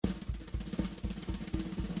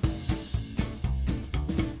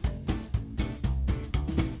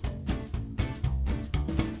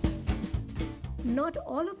Not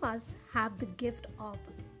all of us have the gift of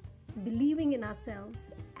believing in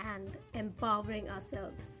ourselves and empowering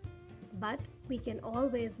ourselves, but we can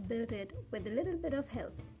always build it with a little bit of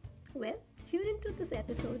help. Well, tune into this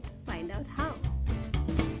episode to find out how.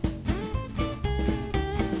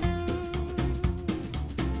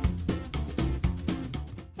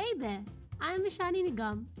 Hey there, I am Ishani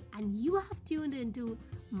Nigam, and you have tuned into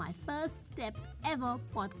my first step ever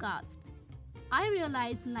podcast. I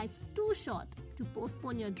realized life's too short to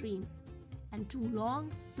postpone your dreams and too long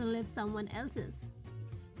to live someone else's.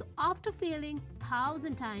 So after failing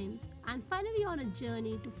 1,000 times, I'm finally on a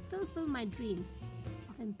journey to fulfill my dreams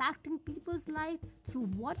of impacting people's life through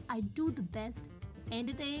what I do the best,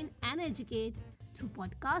 entertain and educate through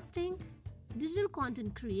podcasting, digital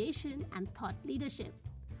content creation and thought leadership.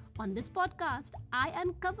 On this podcast, I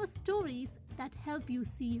uncover stories that help you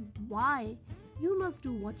see why you must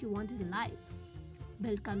do what you want in life,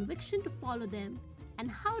 build conviction to follow them, and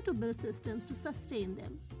how to build systems to sustain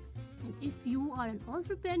them. And if you are an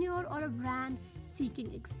entrepreneur or a brand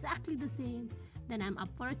seeking exactly the same, then I'm up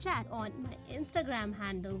for a chat on my Instagram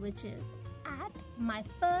handle, which is at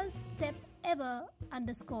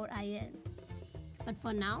myfirststepever_in. But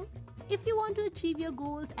for now, if you want to achieve your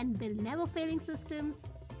goals and build never failing systems,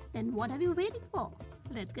 then what are you waiting for?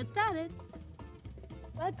 Let's get started.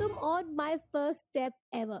 Welcome on my first step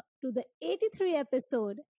ever to the 83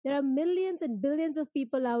 episode. There are millions and billions of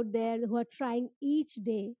people out there who are trying each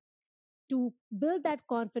day to build that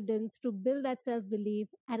confidence, to build that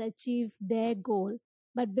self-belief and achieve their goal.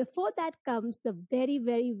 But before that comes the very,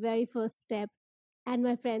 very, very first step. And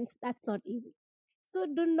my friends, that's not easy. So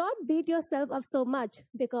do not beat yourself up so much,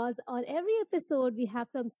 because on every episode we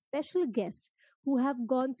have some special guests who have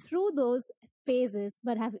gone through those phases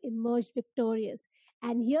but have emerged victorious.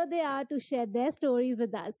 And here they are to share their stories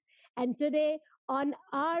with us. And today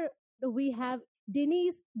we have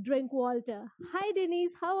Denise Drinkwalter. Hi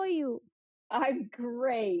Denise, how are you? I'm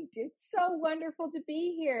great. It's so wonderful to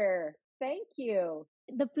be here. Thank you.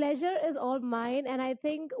 The pleasure is all mine, and I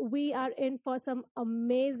think we are in for some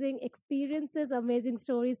amazing experiences, amazing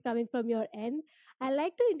stories coming from your end. I'd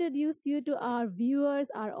like to introduce you to our viewers,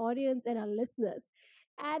 our audience, and our listeners.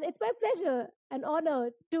 And it's my pleasure and honor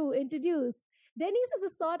to introduce Denise is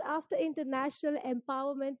a sought after international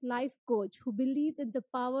empowerment life coach who believes in the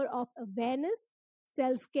power of awareness,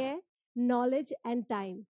 self care, knowledge, and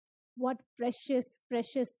time. What precious,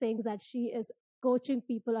 precious things that she is coaching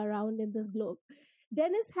people around in this globe.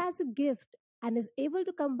 Dennis has a gift and is able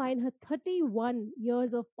to combine her 31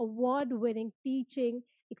 years of award winning teaching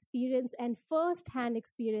experience and first hand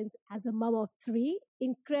experience as a mom of three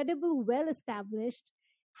incredible, well established,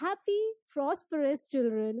 happy, prosperous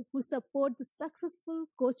children who support the successful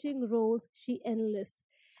coaching roles she enlists.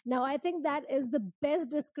 Now, I think that is the best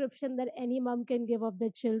description that any mom can give of their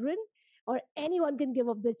children or anyone can give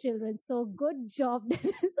of their children. So, good job,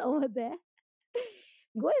 Dennis, over there.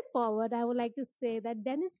 Going forward, I would like to say that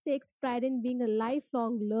Dennis takes pride in being a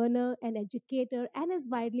lifelong learner and educator and is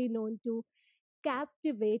widely known to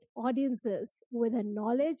captivate audiences with her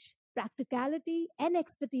knowledge, practicality, and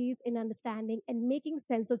expertise in understanding and making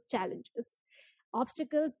sense of challenges,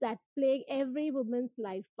 obstacles that plague every woman's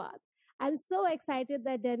life path. I'm so excited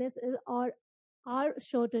that Dennis is on our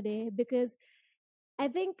show today because I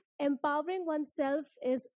think empowering oneself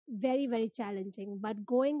is very, very challenging, but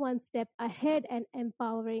going one step ahead and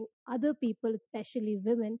empowering other people, especially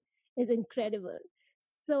women, is incredible.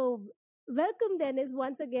 So, welcome, Dennis,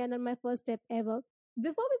 once again on my first step ever.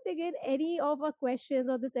 Before we begin any of our questions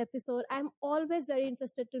of this episode, I'm always very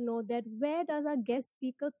interested to know that where does our guest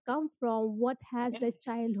speaker come from? What has their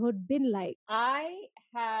childhood been like? I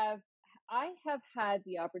have had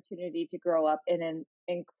the opportunity to grow up in an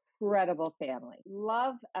incredible family.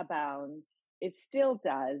 Love abounds. It still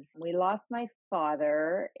does. We lost my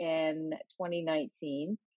father in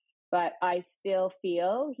 2019, but I still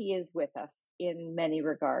feel he is with us in many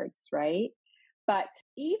regards, right? But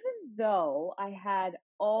even though I had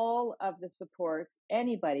all of the supports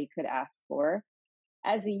anybody could ask for,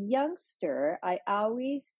 as a youngster, I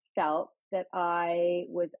always felt that I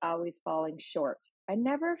was always falling short. I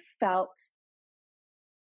never felt,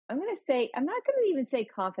 I'm not going to even say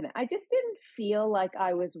confident. I just didn't feel like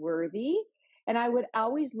I was worthy. And I would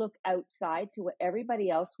always look outside to what everybody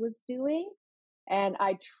else was doing. And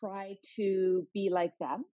I try to be like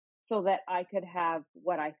them so that I could have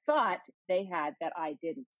what I thought they had that I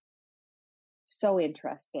didn't. So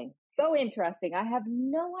interesting. So interesting. I have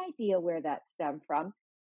no idea where that stemmed from.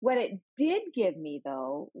 What it did give me,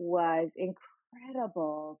 though, was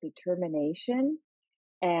incredible determination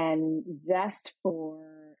and zest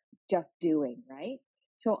for just doing, right?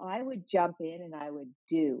 So I would jump in and I would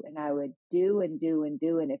do, and I would do and do and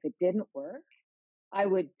do. And if it didn't work, I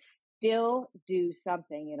would still do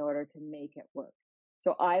something in order to make it work.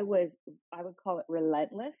 So I would call it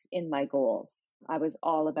relentless in my goals. I was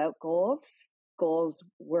all about goals. Goals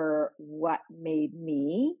were what made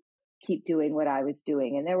me keep doing what I was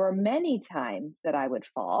doing. And there were many times that I would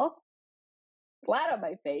fall flat on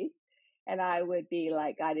my face and I would be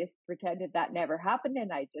like, I just pretended that never happened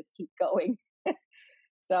and I just keep going.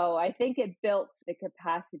 So I think it built the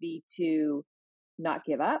capacity to not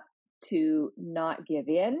give up, to not give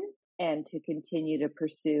in, and to continue to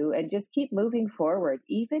pursue and just keep moving forward,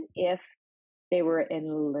 even if they were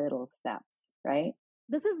in little steps, right?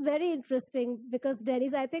 This is very interesting because,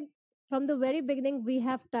 Dennis, I think from the very beginning, we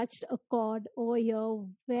have touched a chord over here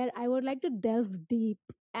where I would like to delve deep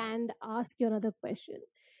and ask you another question.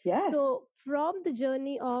 Yes. So, from the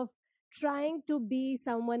journey of trying to be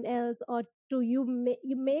someone else, or to you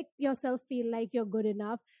make yourself feel like you're good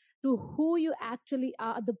enough, to who you actually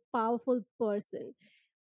are, the powerful person.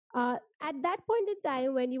 At that point in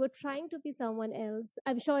time, when you were trying to be someone else,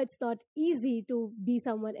 I'm sure it's not easy to be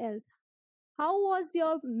someone else. How was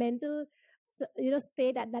your mental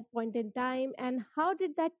state at that point in time, and how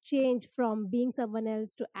did that change from being someone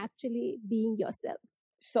else to actually being yourself?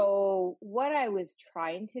 So what I was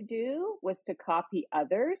trying to do was to copy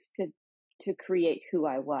others to create who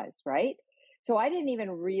I was, right? So I didn't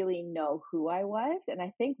even really know who I was, and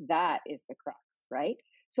I think that is the crux, right?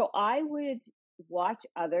 So I would watch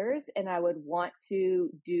others and I would want to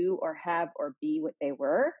do or have or be what they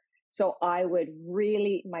were. So I would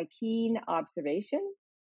really, my keen observation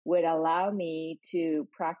would allow me to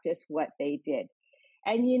practice what they did.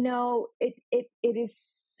 And it is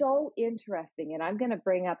so interesting. And I'm going to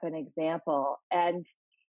bring up an example. And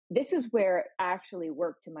this is where it actually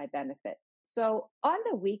worked to my benefit. So on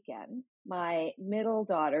the weekend, my middle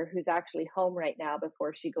daughter, who's actually home right now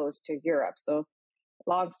before she goes to Europe. So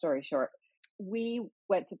long story short, we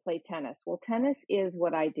went to play tennis. Well, tennis is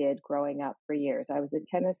what I did growing up for years. I was a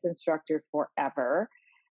tennis instructor forever.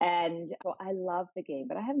 And so I love the game,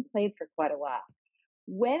 but I haven't played for quite a while.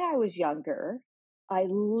 When I was younger, I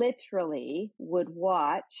literally would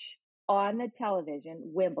watch on the television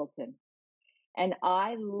Wimbledon. And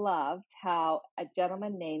I loved how a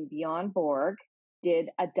gentleman named Bjorn Borg did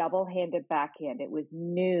a double handed backhand. It was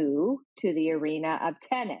new to the arena of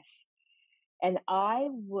tennis. And I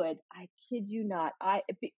kid you not,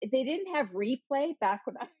 they didn't have replay back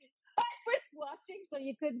when I was watching, so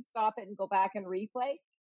you couldn't stop it and go back and replay.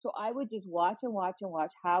 So I would just watch and watch and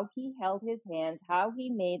watch how he held his hands, how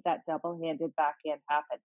he made that double handed backhand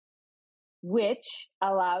happen, which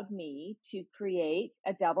allowed me to create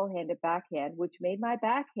a double handed backhand, which made my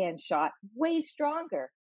backhand shot way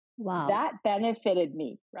stronger. Wow. That benefited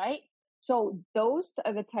me, right? So those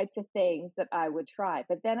are the types of things that I would try.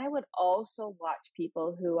 But then I would also watch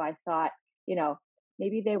people who I thought,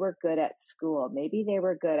 maybe they were good at school, maybe they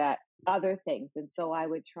were good at other things. And so I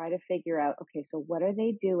would try to figure out, okay, so what are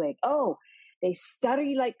they doing? Oh, they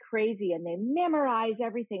study like crazy and they memorize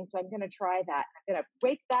everything. So I'm going to try that. I'm going to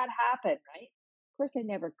make that happen, right? Of course, I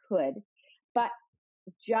never could. But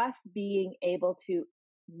just being able to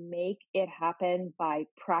make it happen by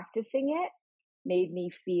practicing it made me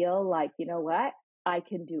feel like, you know what? I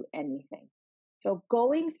can do anything. So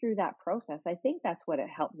going through that process, I think that's what it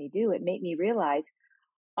helped me do. It made me realize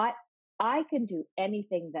I I can do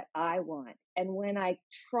anything that I want. And when I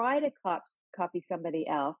try to copy somebody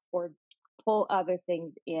else or pull other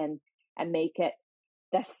things in and make it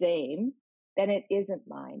the same, then it isn't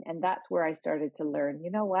mine. And that's where I started to learn,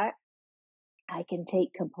 you know what? I can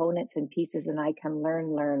take components and pieces and I can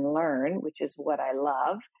learn, which is what I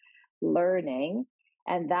love, learning.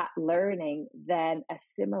 And that learning then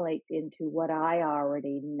assimilates into what I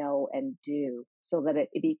already know and do so that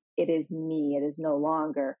it is me. It is no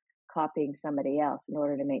longer copying somebody else in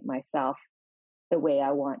order to make myself the way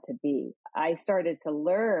I want to be. I started to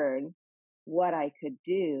learn what I could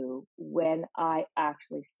do when I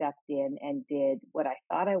actually stepped in and did what I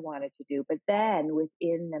thought I wanted to do. But then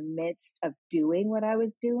within the midst of doing what I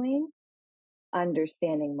was doing,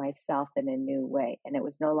 understanding myself in a new way. And it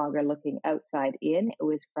was no longer looking outside in, it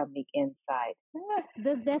was from the inside.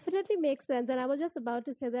 This definitely makes sense. And I was just about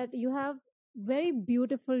to say that you have very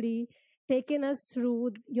beautifully taken us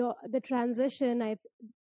through the transition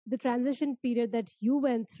period that you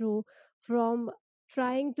went through from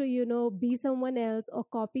trying to be someone else or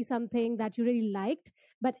copy something that you really liked,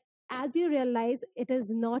 but as you realize it is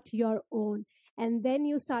not your own, and then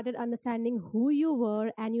you started understanding who you were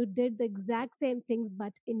and you did the exact same things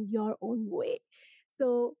but in your own way.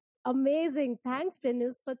 So Amazing. Thanks,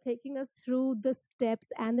 Dennis, for taking us through the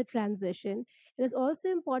steps and the transition. It is also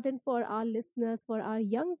important for our listeners, for our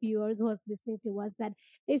young viewers who are listening to us, that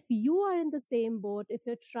if you are in the same boat, if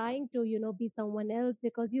you're trying to, be someone else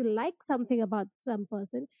because you like something about some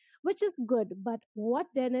person, which is good, but what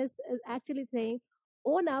Dennis is actually saying,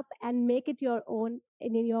 own up and make it your own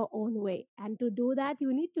and in your own way. And to do that,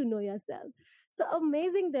 you need to know yourself. So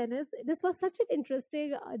amazing, Dennis. This was such an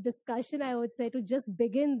interesting discussion, I would say, to just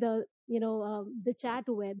begin the chat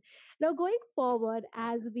with. Now, going forward,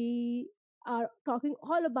 as we are talking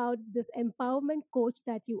all about this empowerment coach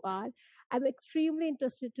that you are, I'm extremely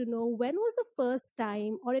interested to know when was the first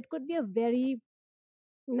time, or it could be a very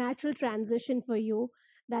natural transition for you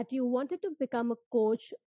that you wanted to become a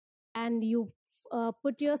coach and you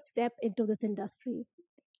put your step into this industry.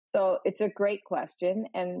 So it's a great question,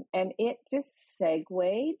 and it just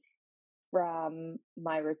segued from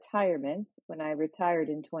my retirement when I retired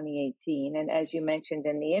in 2018. And as you mentioned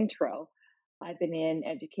in the intro, I've been in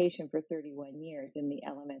education for 31 years in the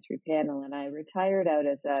elementary panel, and I retired out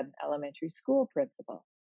as an elementary school principal.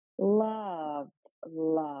 Loved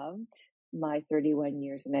my 31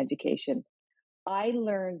 years in education. I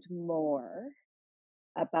learned more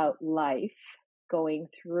about life going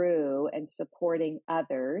through and supporting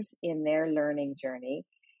others in their learning journey.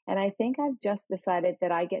 And I think I've just decided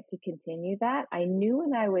that I get to continue that. I knew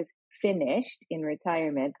when I was finished in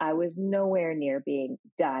retirement, I was nowhere near being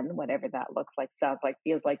done, whatever that looks like, sounds like,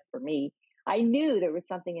 feels like for me. I knew there was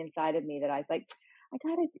something inside of me that I was like,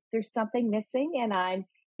 there's something missing. And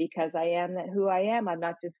because I am who I am, I'm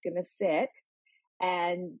not just going to sit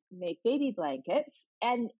and make baby blankets.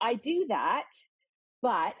 And I do that,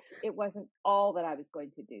 but it wasn't all that I was going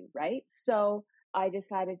to do, right? So I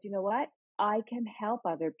decided, you know what? I can help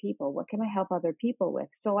other people. What can I help other people with?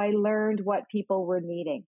 So I learned what people were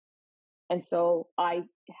needing. And so I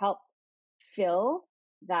helped fill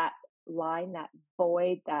that line, that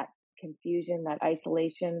void, that confusion, that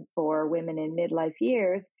isolation for women in midlife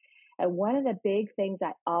years. And one of the big things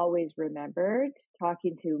I always remembered,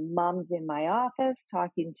 talking to moms in my office,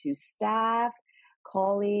 talking to staff,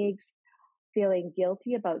 colleagues, feeling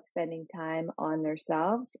guilty about spending time on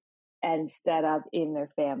themselves instead of in their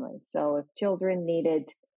family. So if children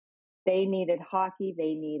they needed hockey,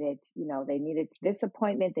 they needed this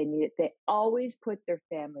appointment, they always put their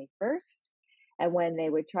family first. And when they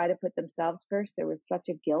would try to put themselves first, there was such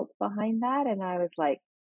a guilt behind that. And I was like,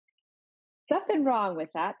 something wrong with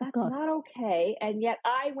that. That's not okay. And yet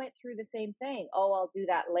I went through the same thing. Oh, I'll do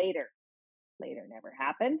that later. Later never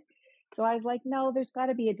happened. So I was like, no, there's got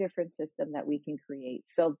to be a different system that we can create.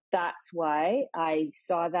 So that's why I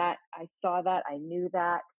saw that. I knew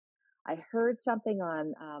that. I heard something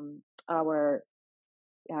on our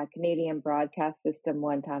Canadian broadcast system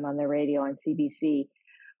one time on the radio on CBC,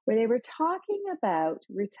 where they were talking about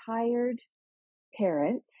retired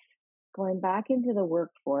parents going back into the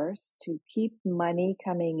workforce to keep money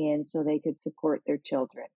coming in so they could support their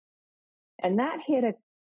children. And that hit a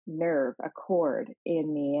nerve, a chord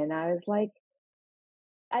in me. And I was like,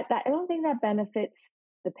 I don't think that benefits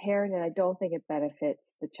the parent, and I don't think it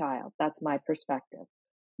benefits the child. That's my perspective.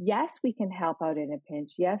 Yes, we can help out in a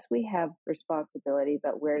pinch. Yes, we have responsibility,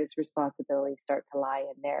 but where does responsibility start to lie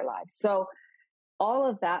in their lives? So all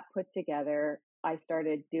of that put together, I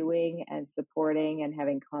started doing and supporting and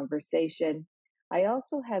having conversation. I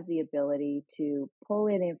also have the ability to pull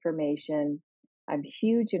in information. I'm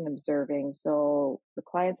huge in observing. So the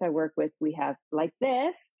clients I work with, we have like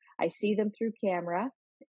this. I see them through camera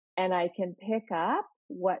and I can pick up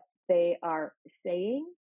what they are saying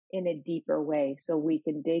in a deeper way. So we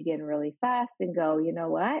can dig in really fast and go, you know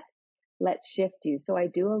what? Let's shift you. So I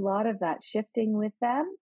do a lot of that shifting with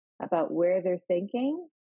them about where they're thinking,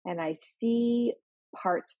 and I see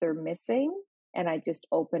parts they're missing, and I just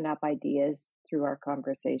open up ideas through our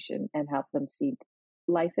conversation and help them see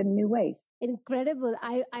life in new ways. Incredible.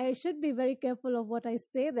 I should be very careful of what I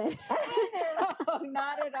say then. No,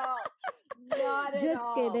 not at all. Not Just at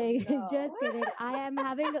all. kidding. No. Just kidding. I am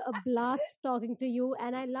having a blast talking to you,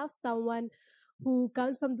 and I love someone who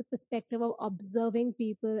comes from the perspective of observing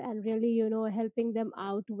people and really, helping them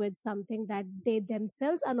out with something that they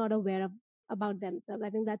themselves are not aware of about themselves. I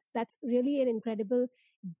think that's really an incredible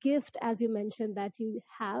gift, as you mentioned, that you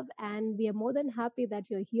have, and we are more than happy that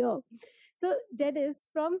you're here. So that is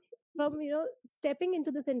from stepping into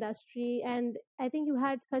this industry, and I think you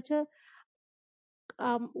had such a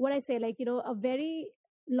what I say, like, a very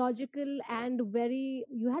logical and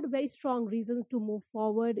you had very strong reasons to move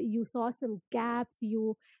forward. You saw some gaps,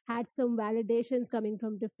 you had some validations coming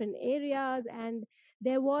from different areas, and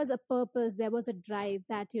there was a purpose, there was a drive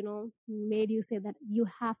that, made you say that you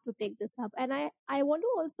have to take this up. And I want to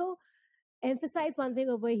also emphasize one thing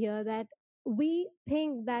over here, that we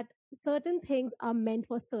think that certain things are meant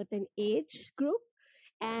for certain age group,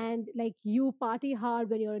 and like you party hard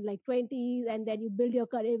when you're in like 20s, and then you build your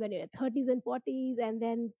career when you're 30s and 40s, and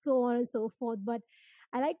then so on and so forth. But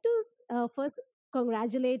I like to first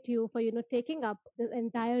congratulate you for taking up this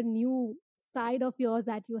entire new side of yours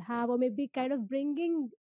that you have, or maybe kind of bringing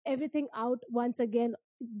everything out once again,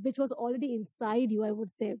 which was already inside you, I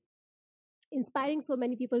would say, inspiring so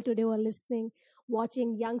many people today who are listening,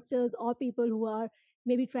 watching, youngsters or people who are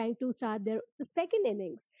maybe trying to start their the second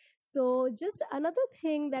innings. So just another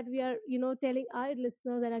thing that we are, telling our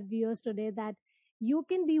listeners and our viewers today, that you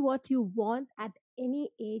can be what you want at any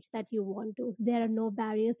age that you want to. There are no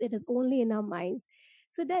barriers. It is only in our minds.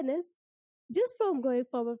 So Dennis, just from going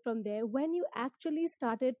forward from there, when you actually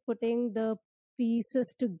started putting the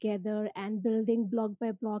pieces together and building block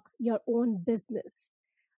by blocks your own business,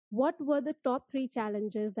 what were the top three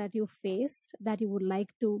challenges that you faced that you would like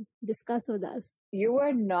to discuss with us? You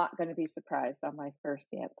are not going to be surprised on my first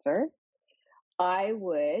answer. I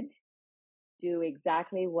would do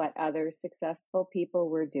exactly what other successful people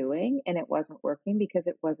were doing, and it wasn't working because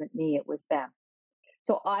it wasn't me, it was them.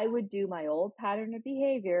 So I would do my old pattern of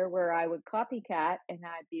behavior where I would copycat, and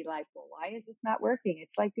I'd be like, well, why is this not working?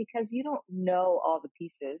 It's like, because you don't know all the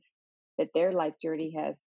pieces that their life journey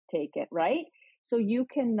has taken, right? So you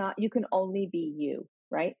can only be you,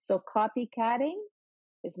 right? So copycatting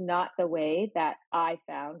is not the way that I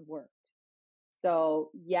found worked. So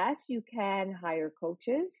yes, you can hire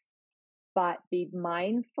coaches, but be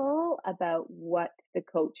mindful about what the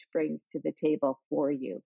coach brings to the table for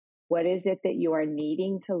you. What is it that you are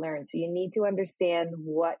needing to learn? So you need to understand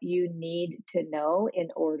what you need to know in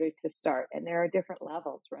order to start. And there are different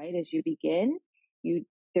levels, right? As you begin,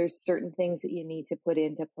 there's certain things that you need to put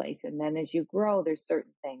into place. And then as you grow, there's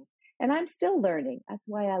certain things. And I'm still learning. That's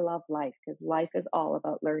why I love life, because life is all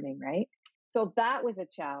about learning, right? So that was a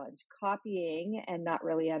challenge, copying and not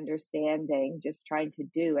really understanding, just trying to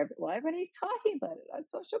do. Everybody's talking about it on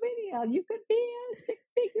social media. You could be a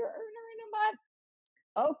six-figure earner in a month.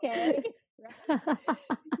 Okay.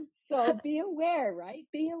 So be aware, right?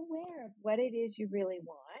 Be aware of what it is you really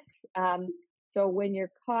want. So when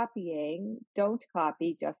you're copying, don't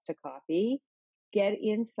copy just to copy. Get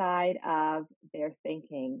inside of their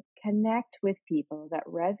thinking. Connect with people that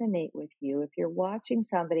resonate with you. If you're watching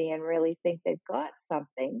somebody and really think they've got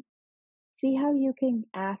something, see how you can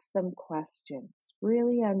ask them questions.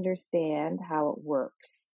 Really understand how it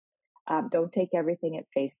works. Don't take everything at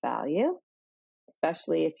face value,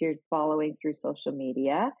 especially if you're following through social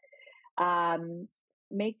media.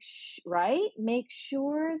 Make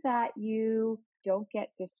sure that you don't get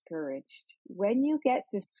discouraged. When you get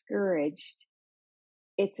discouraged,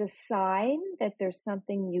 it's a sign that there's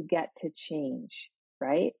something you get to change,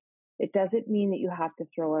 right? It doesn't mean that you have to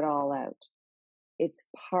throw it all out. It's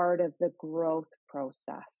part of the growth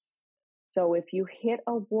process. So if you hit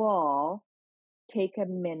a wall, take a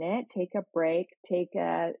minute, take a break, take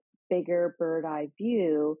a bigger bird eye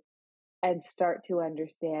view, and start to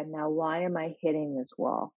understand, now, why am I hitting this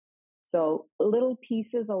wall? So little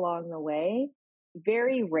pieces along the way.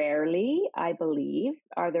 Very rarely, I believe,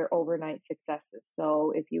 are there overnight successes.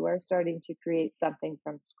 So if you are starting to create something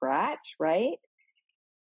from scratch, right?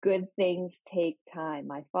 Good things take time.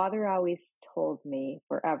 My father always told me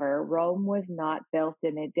forever, Rome was not built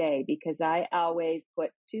in a day, because I always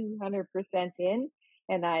put 200% in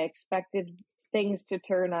and I expected things to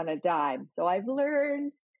turn on a dime. So I've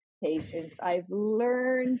learned patience. I've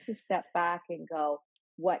learned to step back and go,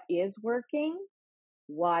 what is working?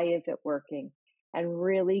 Why is it working? And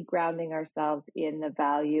really grounding ourselves in the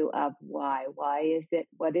value of why. Why is it?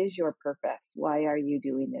 What is your purpose? Why are you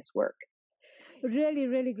doing this work? Really,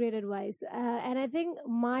 really great advice. And I think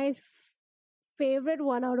my favorite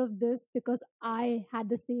one out of this, because I had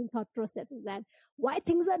the same thought process, is that why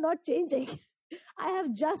things are not changing. I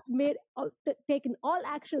have just taken all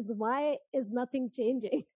actions. Why is nothing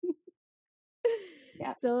changing?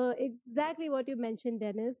 Yeah. So exactly what you mentioned,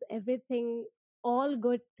 Dennis. Everything, all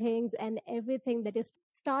good things, and everything that is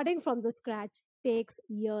starting from the scratch takes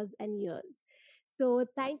years and years. So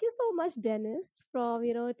thank you so much, Dennis, from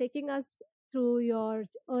taking us through your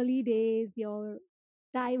early days, your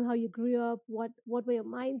time, how you grew up, what were your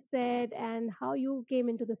mindset, and how you came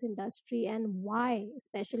into this industry, and why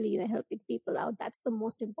especially you're helping people out. That's the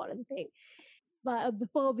most important thing. But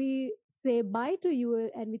before we say bye to you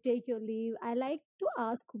and we take your leave, I like to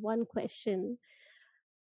ask one question.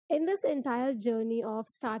 in this entire journey of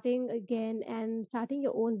starting again and starting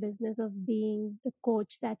your own business of being the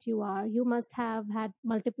coach that you are, you must have had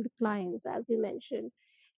multiple clients, as you mentioned.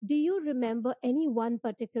 Do you remember any one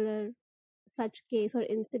particular such case or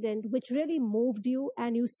incident which really moved you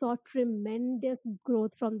and you saw tremendous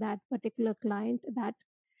growth from that particular client that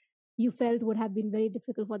you felt would have been very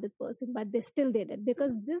difficult for the person, but they still did it?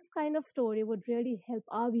 Because this kind of story would really help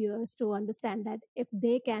our viewers to understand that if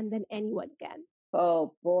they can, then anyone can.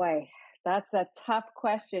 Oh boy, that's a tough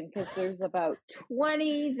question because there's about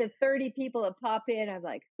 20 to 30 people that pop in. I'm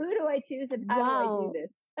like, who do I choose and how do I do Wow.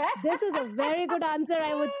 this? This is a very good answer,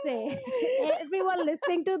 I would say. Everyone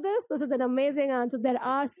listening to this is an amazing answer. There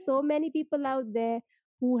are so many people out there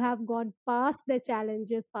who have gone past their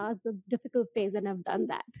challenges, past the difficult phase, and have done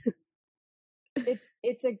that.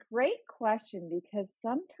 It's a great question because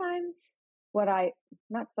sometimes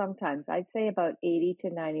not sometimes, I'd say about 80 to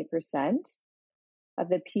 90% of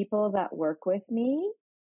the people that work with me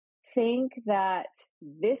think that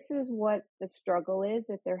this is what the struggle is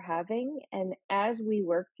that they're having. And as we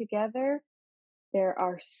work together, there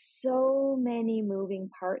are so many moving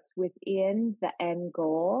parts within the end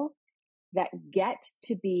goal that get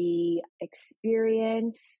to be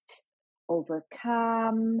experienced,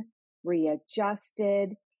 overcome,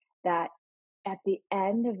 readjusted, that at the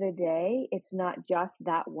end of the day, it's not just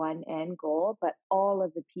that one end goal, but all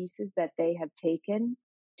of the pieces that they have taken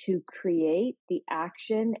to create the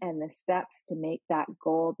action and the steps to make that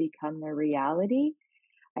goal become their reality.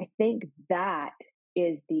 I think that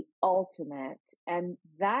is the ultimate, and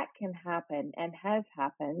that can happen and has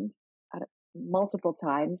happened multiple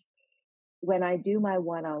times. When I do my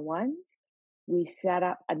one-on-ones, we set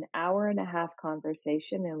up an hour and a half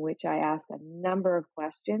conversation in which I ask a number of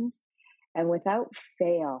questions. And without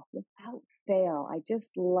fail, I just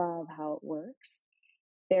love how it works.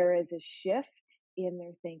 There is a shift in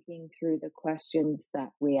their thinking through the questions that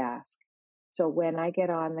we ask. So when I get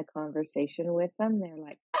on the conversation with them, they're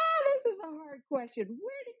like, this is a hard question.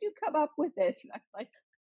 Where did you come up with this? And I'm like,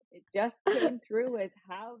 it just came through as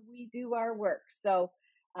how we do our work. So,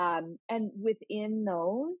 and within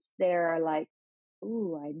those, there are like,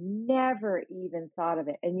 ooh, I never even thought of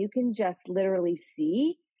it. And you can just literally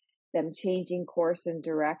see them changing course and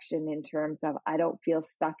direction in terms of, I don't feel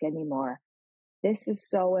stuck anymore. This is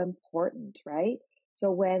so important, right? So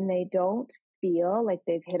when they don't feel like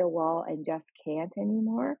they've hit a wall and just can't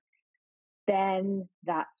anymore, then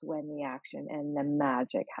that's when the action and the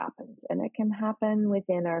magic happens. And it can happen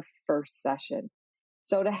within our first session.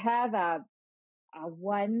 So to have a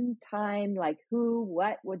one time, like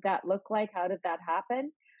what would that look like? How did that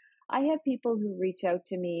happen? I have people who reach out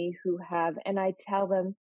to me who have, and I tell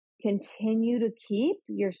them, continue to keep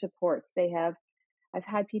your supports. I've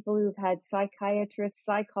had people who've had psychiatrists,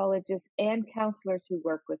 psychologists, and counselors who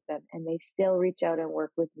work with them, and they still reach out and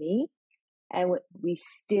work with me. And we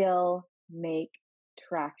still make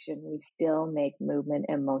traction. We still make movement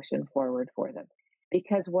and motion forward for them.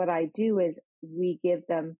 Because what I do is we give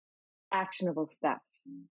them actionable steps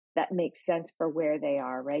that make sense for where they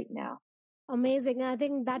are right now. Amazing. I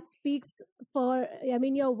think that speaks for, I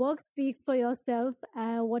mean, your work speaks for yourself,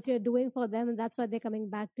 what you're doing for them, and that's why they're coming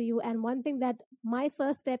back to you. And one thing that my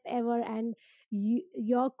first step ever and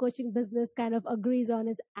your coaching business kind of agrees on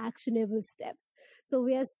is actionable steps. So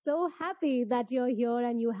we are so happy that you're here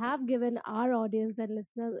and you have given our audience and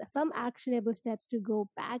listeners some actionable steps to go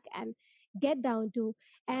back and get down to.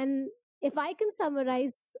 And if I can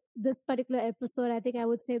summarize this particular episode, I think I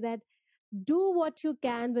would say that do what you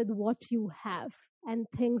can with what you have and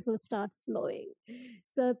things will start flowing.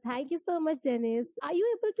 So thank you so much, Dennis. Are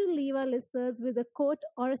you able to leave our listeners with a quote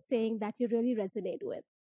or a saying that you really resonate with?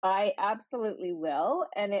 I absolutely will.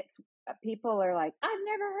 And it's people are like, I've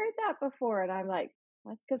never heard that before. And I'm like,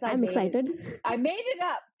 that's because I'm excited. I made it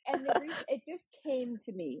up. And it just came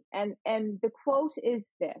to me. And the quote is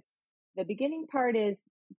this. The beginning part is,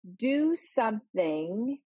 do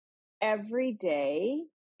something every day.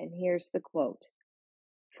 And here's the quote: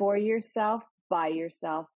 for yourself, by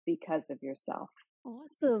yourself, because of yourself.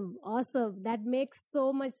 Awesome. Awesome. That makes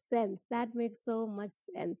so much sense. That makes so much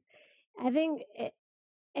sense. I think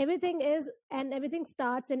everything is, and everything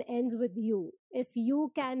starts and ends with you. If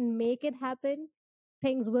you can make it happen,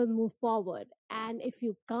 things will move forward. And if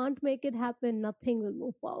you can't make it happen, nothing will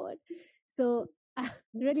move forward. So I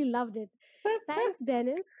really loved it. Thanks,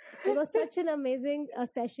 Dennis. It was such an amazing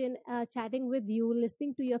session chatting with you,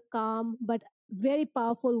 listening to your calm but very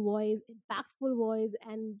powerful voice, impactful voice,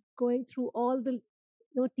 and going through all the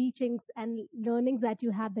teachings and learnings that you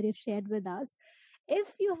have that you've shared with us. if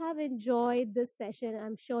you have enjoyed this session,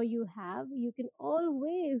 I'm sure you have, you can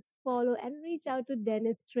always follow and reach out to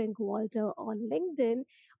Dennis Trinkwalter on LinkedIn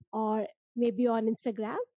or maybe on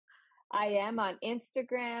Instagram. I am on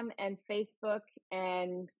Instagram and Facebook.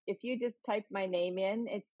 And if you just type my name in,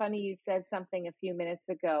 it's funny you said something a few minutes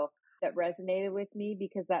ago that resonated with me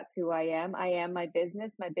because that's who I am. I am my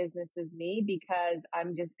business. My business is me because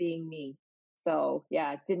I'm just being me. So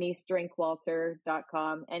yeah,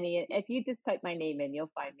 DeniseDrinkwalter.com. If you just type my name in,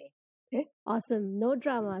 you'll find me. Awesome. No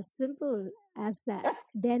drama. Simple as that.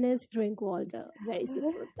 Dennis Drinkwalter. Very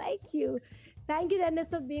simple. Thank you. Thank you, Dennis,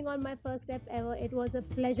 for being on my first step ever. It was a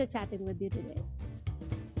pleasure chatting with you today.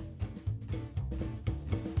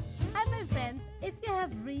 Hi, my friends. If you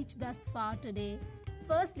have reached thus far today,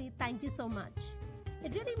 firstly, thank you so much.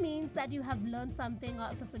 It really means that you have learned something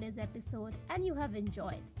out of today's episode and you have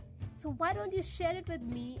enjoyed. So why don't you share it with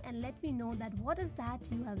me and let me know that what is that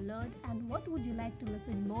you have learned and what would you like to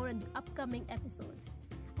listen more in the upcoming episodes.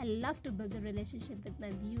 I love to build a relationship with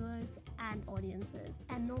my viewers and audiences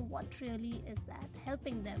and know what really is that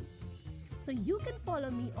helping them. So you can follow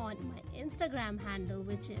me on my Instagram handle,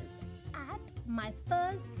 which is at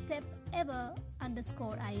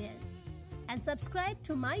myfirststepever_in, and subscribe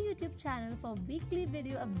to my YouTube channel for weekly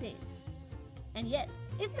video updates. And yes,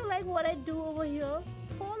 if you like what I do over here,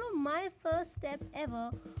 follow My First Step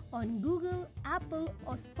Ever on Google, Apple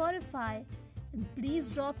or Spotify, and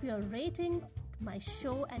please drop your rating to my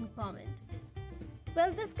show and comment.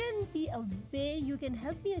 Well, this can be a way you can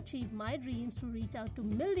help me achieve my dreams to reach out to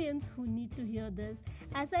millions who need to hear this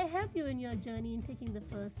as I help you in your journey in taking the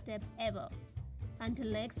first step ever. Until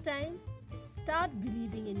next time, start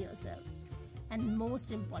believing in yourself. And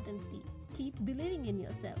most importantly, keep believing in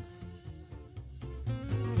yourself.